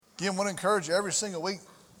Again, I want to encourage you every single week.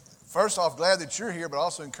 First off, glad that you're here, but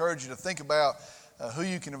also encourage you to think about who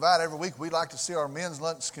you can invite every week. We'd like to see our men's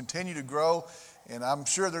lunch continue to grow. And I'm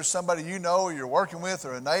sure there's somebody you know or you're working with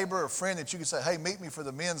or a neighbor or a friend that you can say, hey, meet me for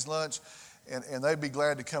the men's lunch. And they'd be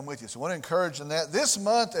glad to come with you. So I want to encourage you in that. This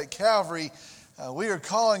month at Calvary, we are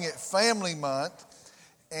calling it Family Month.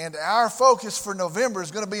 And our focus for November is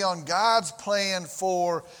going to be on God's plan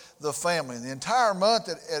for the family. And the entire month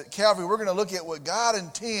at Calvary, we're going to look at what God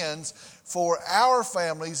intends for our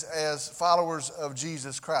families as followers of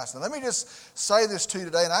Jesus Christ. Now, let me just say this to you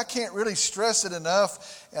today, and I can't really stress it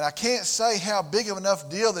enough, and I can't say how big of enough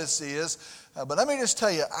deal this is, but let me just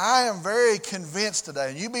tell you, I am very convinced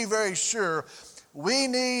today, and you be very sure, we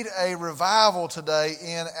need a revival today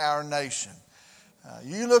in our nation.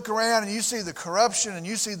 You look around and you see the corruption and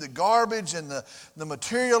you see the garbage and the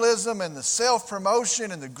materialism and the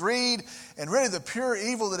self-promotion and the greed and really the pure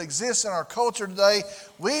evil that exists in our culture today.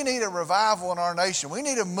 We need a revival in our nation. We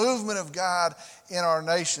need a movement of God in our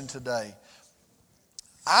nation today.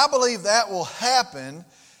 I believe that will happen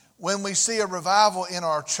when we see a revival in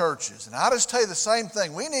our churches. And I'll just tell you the same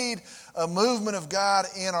thing. We need a movement of God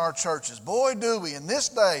in our churches. Boy, do we. In this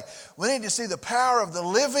day, we need to see the power of the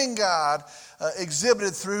living God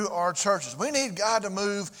exhibited through our churches. We need God to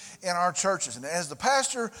move in our churches. And as the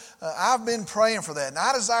pastor, I've been praying for that. And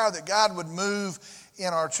I desire that God would move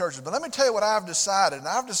in our churches. But let me tell you what I've decided. And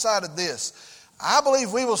I've decided this. I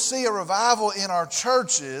believe we will see a revival in our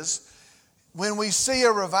churches when we see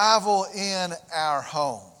a revival in our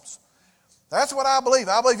homes. That's what I believe.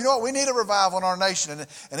 I believe, you know what, we need a revival in our nation.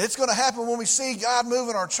 And it's going to happen when we see God move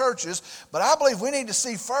in our churches. But I believe we need to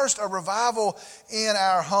see first a revival in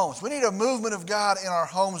our homes. We need a movement of God in our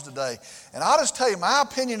homes today. And I'll just tell you, my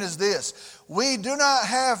opinion is this. We do not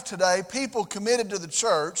have today people committed to the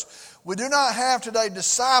church. We do not have today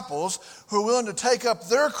disciples who are willing to take up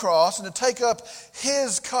their cross and to take up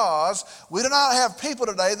His cause. We do not have people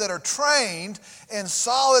today that are trained and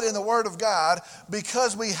solid in the Word of God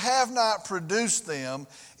because we have not produced them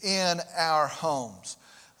in our homes.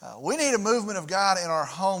 We need a movement of God in our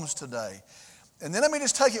homes today. And then let me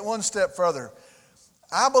just take it one step further.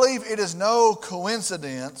 I believe it is no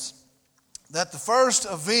coincidence that the first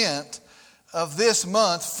event of this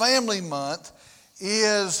month, Family Month,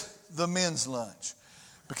 is the men's lunch.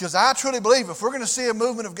 Because I truly believe if we're going to see a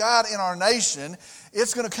movement of God in our nation,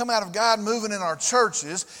 it's going to come out of God moving in our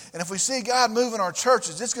churches. And if we see God move in our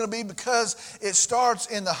churches, it's going to be because it starts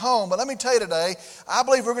in the home. But let me tell you today, I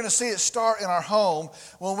believe we're going to see it start in our home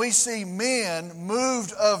when we see men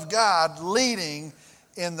moved of God leading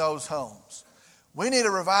in those homes. We need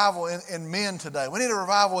a revival in men today. We need a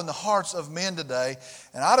revival in the hearts of men today.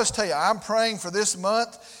 And I'll just tell you, I'm praying for this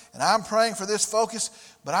month and I'm praying for this focus,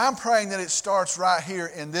 but I'm praying that it starts right here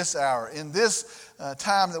in this hour, in this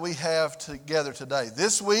time that we have together today.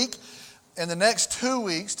 This week and the next 2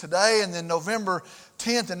 weeks, today and then November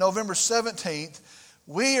 10th and November 17th,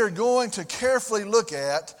 we are going to carefully look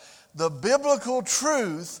at the biblical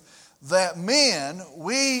truth that men,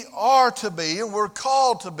 we are to be, and we're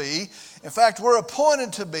called to be. In fact, we're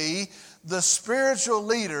appointed to be the spiritual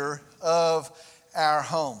leader of our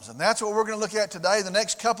homes. And that's what we're going to look at today, the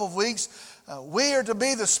next couple of weeks. We are to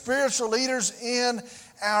be the spiritual leaders in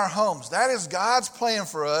our homes. That is God's plan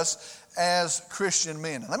for us as Christian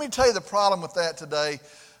men. And let me tell you the problem with that today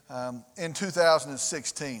in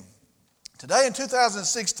 2016. Today in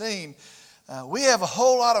 2016, we have a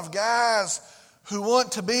whole lot of guys who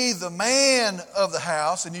want to be the man of the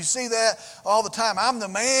house. And you see that all the time. I'm the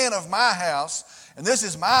man of my house, and this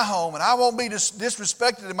is my home, and I won't be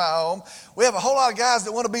disrespected in my home. We have a whole lot of guys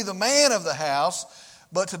that want to be the man of the house.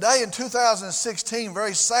 But today in 2016,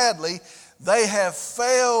 very sadly, they have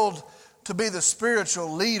failed to be the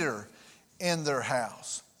spiritual leader in their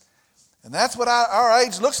house. And that's what our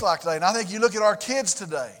age looks like today. And I think you look at our kids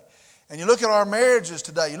today, and you look at our marriages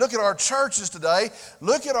today, you look at our churches today,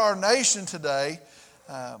 look at our nation today,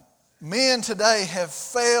 men today have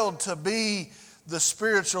failed to be the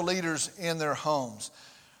spiritual leaders in their homes.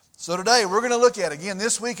 So today we're going to look at, again,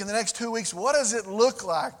 this week and the next 2 weeks, what does it look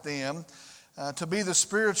like then to be the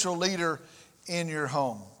spiritual leader in your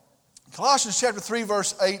home? Colossians chapter 3,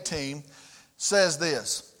 verse 18 says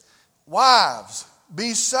this, "Wives,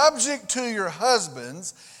 be subject to your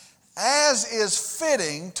husbands as is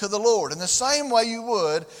fitting to the Lord." In the same way you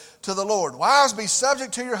would to the Lord. Wives, be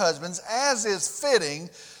subject to your husbands as is fitting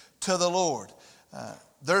to the Lord.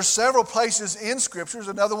 There's several places in Scriptures,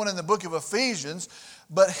 another one in the book of Ephesians,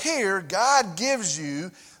 but here God gives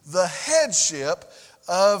you the headship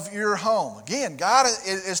of your home. Again, God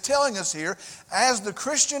is telling us here, as the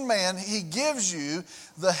Christian man, He gives you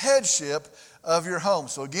the headship of your home.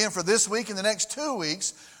 So again, for this week and the next 2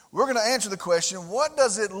 weeks, we're going to answer the question, what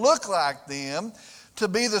does it look like then to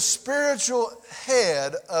be the spiritual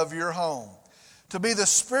head of your home? To be the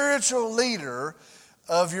spiritual leader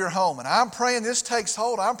of your home. And I'm praying this takes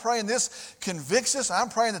hold. I'm praying this convicts us. I'm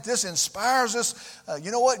praying that this inspires us.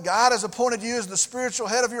 You know what? God has appointed you as the spiritual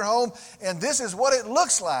head of your home, and this is what it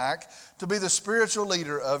looks like to be the spiritual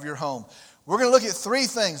leader of your home. We're going to look at 3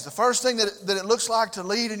 things. The first thing that it looks like to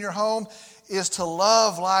lead in your home is to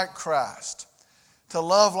love like Christ. To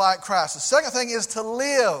love like Christ. The second thing is to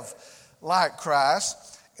live like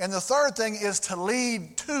Christ. And the third thing is to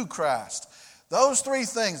lead to Christ. Those 3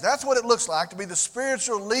 things, that's what it looks like to be the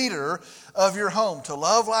spiritual leader of your home. To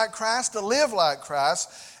love like Christ, to live like Christ,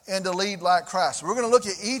 and to lead like Christ. We're going to look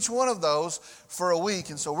at each one of those for a week.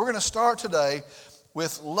 And so we're going to start today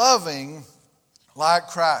with loving like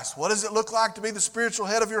Christ. What does it look like to be the spiritual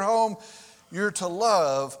head of your home? You're to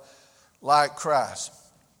love like Christ.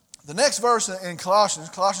 The next verse in Colossians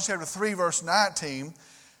chapter 3, verse 19,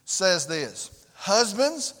 says this: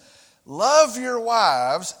 Husbands, love your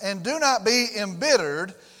wives and do not be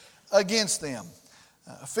embittered against them.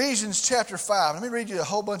 Ephesians chapter 5. Let me read you a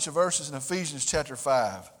whole bunch of verses in Ephesians chapter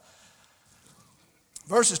 5.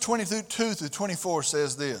 Verses 22 through 24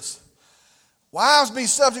 says this: Wives, be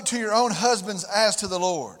subject to your own husbands as to the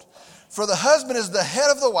Lord. For the husband is the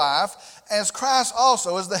head of the wife, as Christ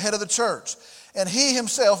also is the head of the church, and he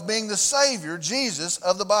himself being the Savior, Jesus,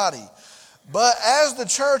 of the body. But as the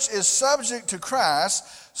church is subject to Christ,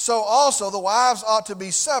 so also the wives ought to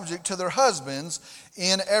be subject to their husbands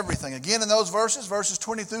in everything. Again, in those verses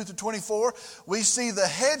 22 to 24, we see the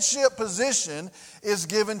headship position is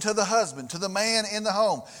given to the husband, to the man in the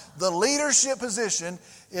home. The leadership position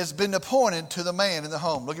has been appointed to the man in the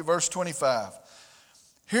home. Look at verse 25.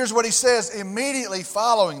 Here's what he says immediately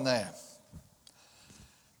following that.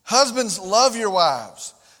 Husbands, love your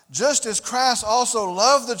wives, just as Christ also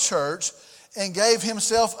loved the church and gave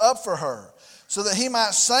himself up for her, so that he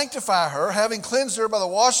might sanctify her, having cleansed her by the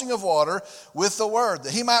washing of water with the word,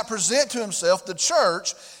 that he might present to himself the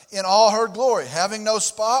church in all her glory, having no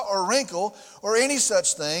spot or wrinkle or any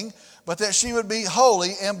such thing, but that she would be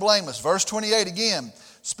holy and blameless. Verse 28 again,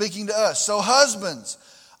 speaking to us. So husbands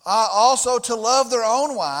ought also to love their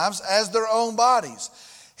own wives as their own bodies.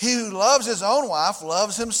 He who loves his own wife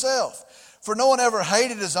loves himself. For no one ever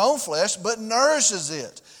hated his own flesh, but nourishes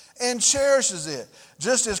it and cherishes it,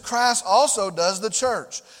 just as Christ also does the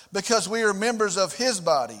church, because we are members of his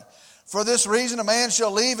body. For this reason a man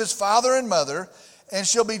shall leave his father and mother, and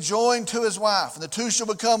shall be joined to his wife, and the two shall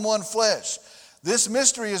become one flesh. This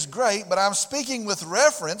mystery is great, but I'm speaking with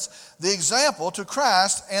reference, the example, to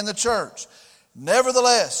Christ and the church.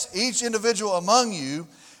 Nevertheless, each individual among you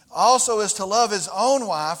also is to love his own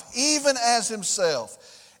wife, even as himself.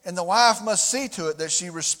 And the wife must see to it that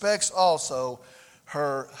she respects also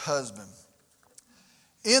her husband.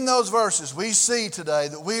 In those verses, we see today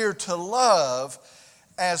that we are to love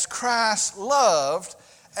as Christ loved,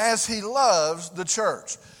 as he loves the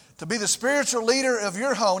church. To be the spiritual leader of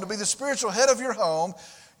your home, to be the spiritual head of your home,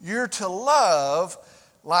 you're to love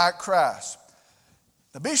like Christ.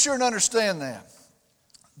 Now be sure and understand that.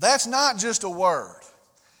 That's not just a word.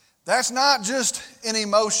 That's not just an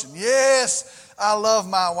emotion. Yes, I love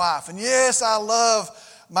my wife. And yes, I love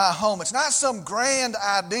my home. It's not some grand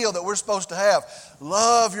ideal that we're supposed to have.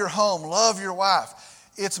 Love your home. Love your wife.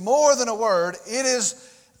 It's more than a word. It is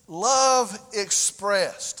love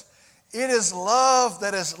expressed. It is love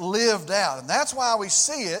that is lived out. And that's why we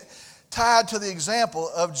see it tied to the example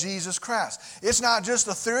of Jesus Christ. It's not just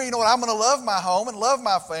a theory, you know what, I'm going to love my home and love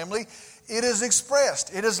my family. It is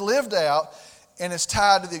expressed. It is lived out, and it's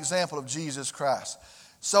tied to the example of Jesus Christ.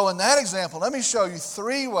 So in that example, let me show you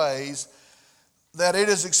 3 ways that it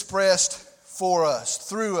is expressed for us,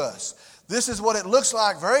 through us. This is what it looks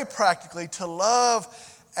like very practically to love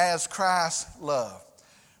as Christ loved.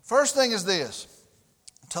 First thing is this: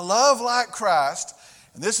 to love like Christ,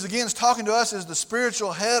 and this is again talking to us as the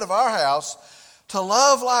spiritual head of our house. To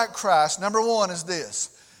love like Christ, number 1 is this: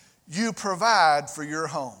 you provide for your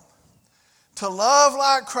home. To love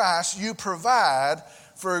like Christ, you provide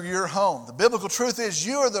for your home. The biblical truth is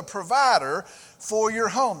you are the provider for your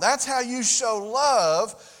home. That's how you show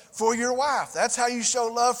love for your wife. That's how you show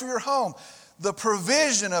love for your home. The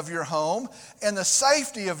provision of your home and the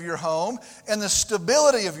safety of your home and the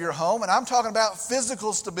stability of your home, and I'm talking about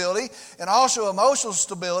physical stability and also emotional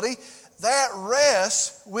stability, that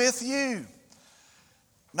rests with you.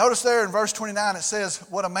 Notice there in verse 29 it says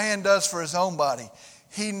what a man does for his own body.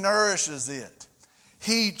 He nourishes it.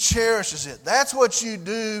 He cherishes it. That's what you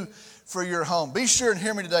do for your home. Be sure and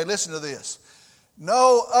hear me today. Listen to this.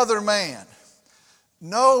 No other man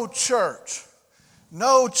no church,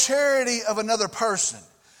 no charity of another person,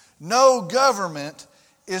 no government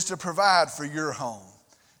is to provide for your home.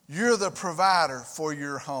 You're the provider for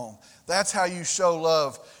your home. That's how you show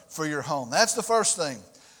love for your home. That's the first thing.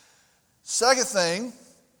 Second thing,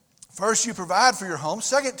 first you provide for your home.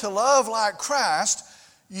 Second, to love like Christ,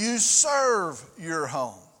 you serve your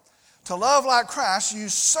home. To love like Christ, you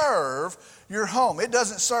serve your home. It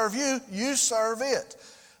doesn't serve you, you serve it.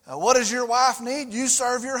 What does your wife need? You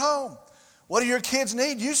serve your home. What do your kids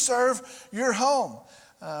need? You serve your home.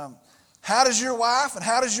 How does your wife and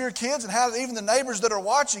how does your kids and how do even the neighbors that are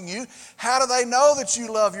watching you, how do they know that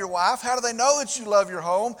you love your wife? How do they know that you love your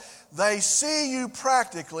home? They see you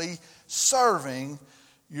practically serving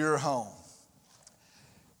your home.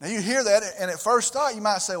 Now you hear that, and at first thought you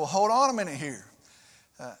might say, well, hold on a minute here.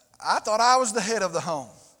 I thought I was the head of the home.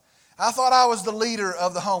 I thought I was the leader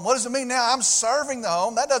of the home. What does it mean now? I'm serving the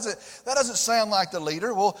home. That doesn't sound like the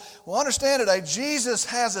leader. Well, understand today, Jesus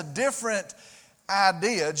has a different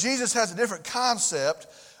idea. Jesus has a different concept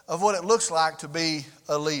of what it looks like to be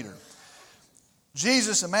a leader.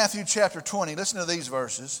 Jesus in Matthew chapter 20, listen to these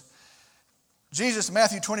verses. Jesus in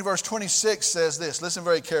Matthew 20 verse 26 says this, listen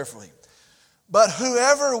very carefully. But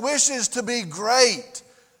whoever wishes to be great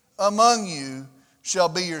among you shall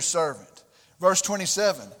be your servant. Verse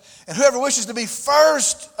 27, and whoever wishes to be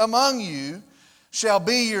first among you shall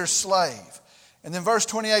be your slave. And then verse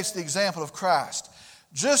 28 is the example of Christ.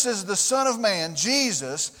 Just as the Son of Man,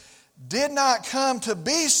 Jesus, did not come to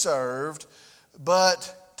be served,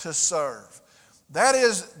 but to serve. That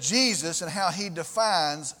is Jesus and how He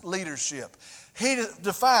defines leadership. He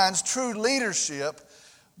defines true leadership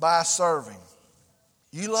by serving.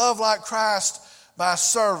 You love like Christ by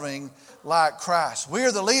serving like Christ. We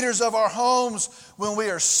are the leaders of our homes when we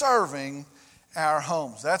are serving our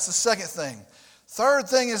homes. That's the second thing. Third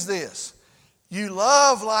thing is this. You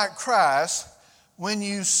love like Christ when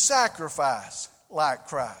you sacrifice like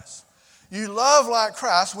Christ. You love like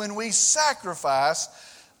Christ when we sacrifice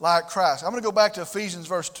like Christ. I'm going to go back to Ephesians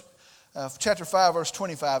chapter 5, verse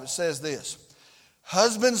 25. It says this.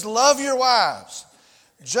 Husbands, love your wives,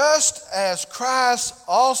 just as Christ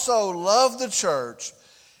also loved the church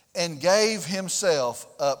and gave Himself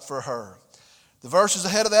up for her. The verses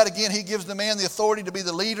ahead of that, again, He gives the man the authority to be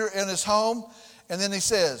the leader in his home. And then He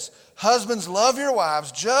says, husbands, love your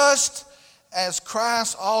wives, just as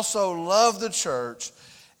Christ also loved the church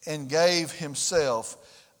and gave Himself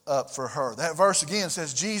up for her. That verse again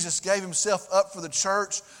says Jesus gave Himself up for the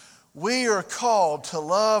church. We are called to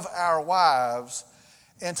love our wives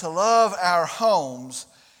and to love our homes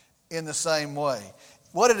in the same way.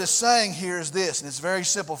 What it is saying here is this, and it's very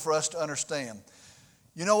simple for us to understand.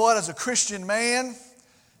 You know what? As a Christian man,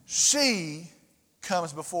 she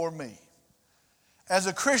comes before me. As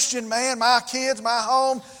a Christian man, my kids, my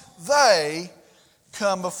home, they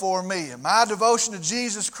come before me. And my devotion to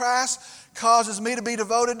Jesus Christ causes me to be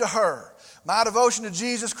devoted to her. My devotion to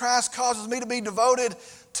Jesus Christ causes me to be devoted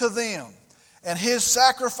to them. And His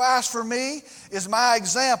sacrifice for me is my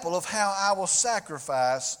example of how I will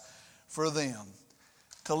sacrifice for them.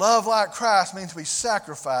 To love like Christ means we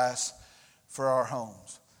sacrifice for our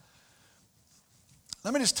homes.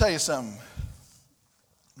 Let me just tell you something.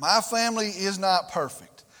 My family is not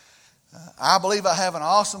perfect. I believe I have an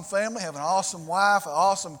awesome family, have an awesome wife,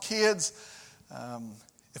 awesome kids.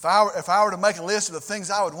 If I were to make a list of the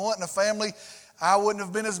things I would want in a family, I wouldn't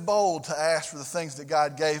have been as bold to ask for the things that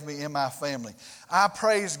God gave me in my family. I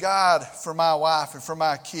praise God for my wife and for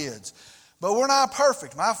my kids. But we're not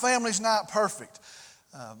perfect. My family's not perfect.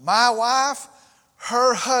 My wife,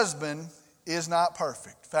 her husband is not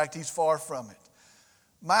perfect. In fact, he's far from it.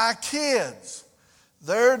 My kids,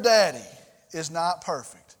 their daddy is not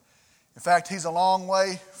perfect. In fact, he's a long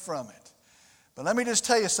way from it. But let me just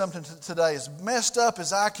tell you something today. As messed up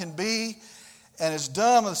as I can be and as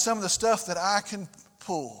dumb as some of the stuff that I can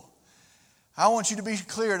pull, I want you to be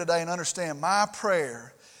clear today and understand my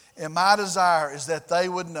prayer and my desire is that they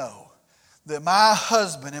would know that my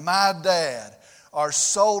husband and my dad are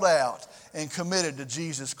sold out and committed to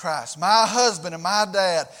Jesus Christ. My husband and my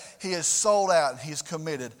dad, he is sold out and he's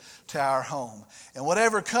committed to our home. And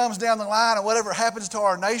whatever comes down the line and whatever happens to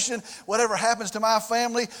our nation, whatever happens to my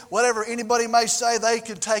family, whatever anybody may say, they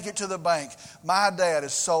can take it to the bank. My dad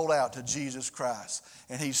is sold out to Jesus Christ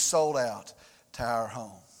and he's sold out to our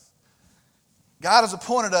home. God has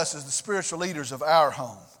appointed us as the spiritual leaders of our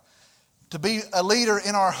home. To be a leader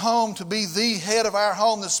in our home, to be the head of our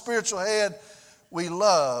home, the spiritual head, we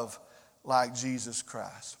love like Jesus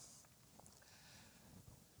Christ.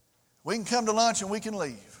 We can come to lunch and we can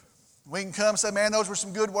leave. We can come and say, man, those were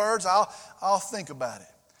some good words. I'll think about it.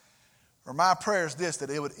 or my prayer is this, that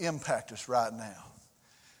it would impact us right now.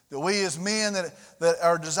 That we as men that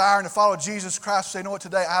are desiring to follow Jesus Christ say, you know what,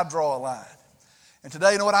 today I draw a line. And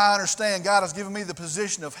today, you know what, I understand God has given me the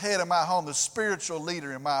position of head of my home, the spiritual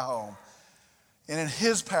leader in my home. And in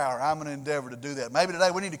His power, I'm going to endeavor to do that. Maybe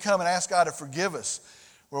today we need to come and ask God to forgive us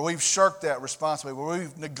where we've shirked that responsibility, where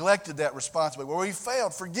we've neglected that responsibility, where we've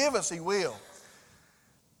failed. Forgive us, He will.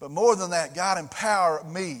 But more than that, God, empower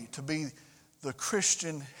me to be the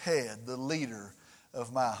Christian head, the leader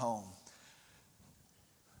of my home.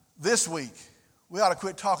 This week, we ought to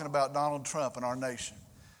quit talking about Donald Trump and our nation.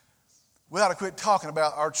 We ought to quit talking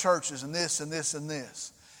about our churches and this and this and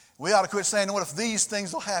this. We ought to quit saying, what if these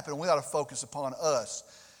things will happen? We ought to focus upon us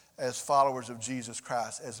as followers of Jesus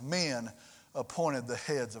Christ, as men appointed the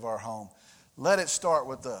heads of our home. Let it start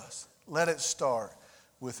with us. Let it start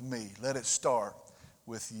with me. Let it start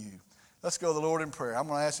with you. Let's go to the Lord in prayer. I'm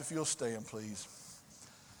going to ask if you'll stand, please.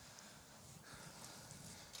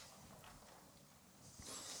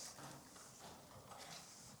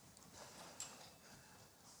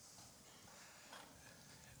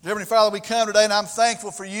 Dear Heavenly Father, we come today and I'm thankful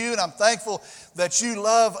for you, and I'm thankful that you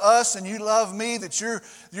love us and you love me, that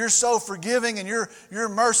you're so forgiving and your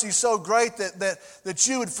mercy is so great that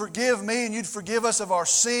you would forgive me and you'd forgive us of our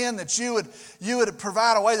sin, that you would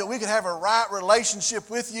provide a way that we could have a right relationship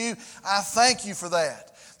with you. I thank you for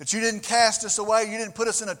that you didn't cast us away, you didn't put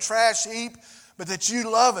us in a trash heap, but that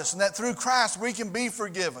you love us and that through Christ we can be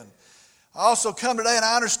forgiven. I also come today and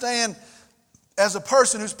I understand as a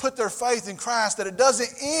person who's put their faith in Christ that it doesn't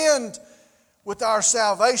end with our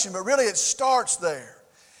salvation, but really it starts there.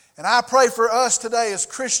 And I pray for us today as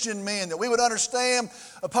Christian men that we would understand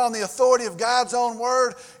upon the authority of God's own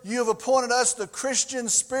word, you have appointed us the Christian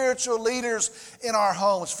spiritual leaders in our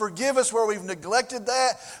homes. Forgive us where we've neglected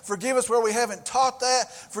that. Forgive us where we haven't taught that.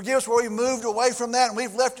 Forgive us where we've moved away from that and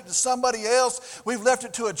we've left it to somebody else. We've left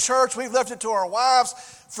it to a church. We've left it to our wives.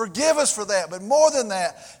 Forgive us for that. But more than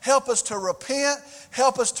that, help us to repent.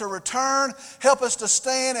 Help us to return. Help us to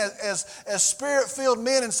stand as Spirit-filled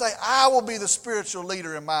men and say, I will be the spiritual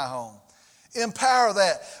leader in my home. Empower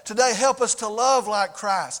that. Today, help us to love like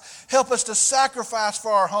Christ. Help us to sacrifice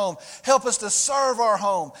for our home. Help us to serve our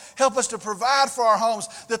home. Help us to provide for our homes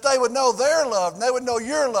that they would know their love and they would know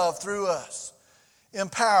your love through us.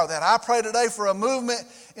 Empower that. I pray today for a movement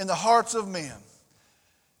in the hearts of men.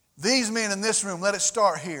 These men in this room, let it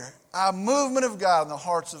start here. A movement of God in the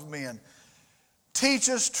hearts of men. Teach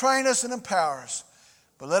us, train us, and empower us.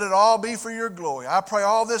 But let it all be for your glory. I pray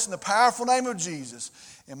all this in the powerful name of Jesus.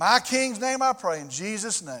 In my King's name I pray, in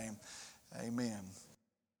Jesus' name, amen.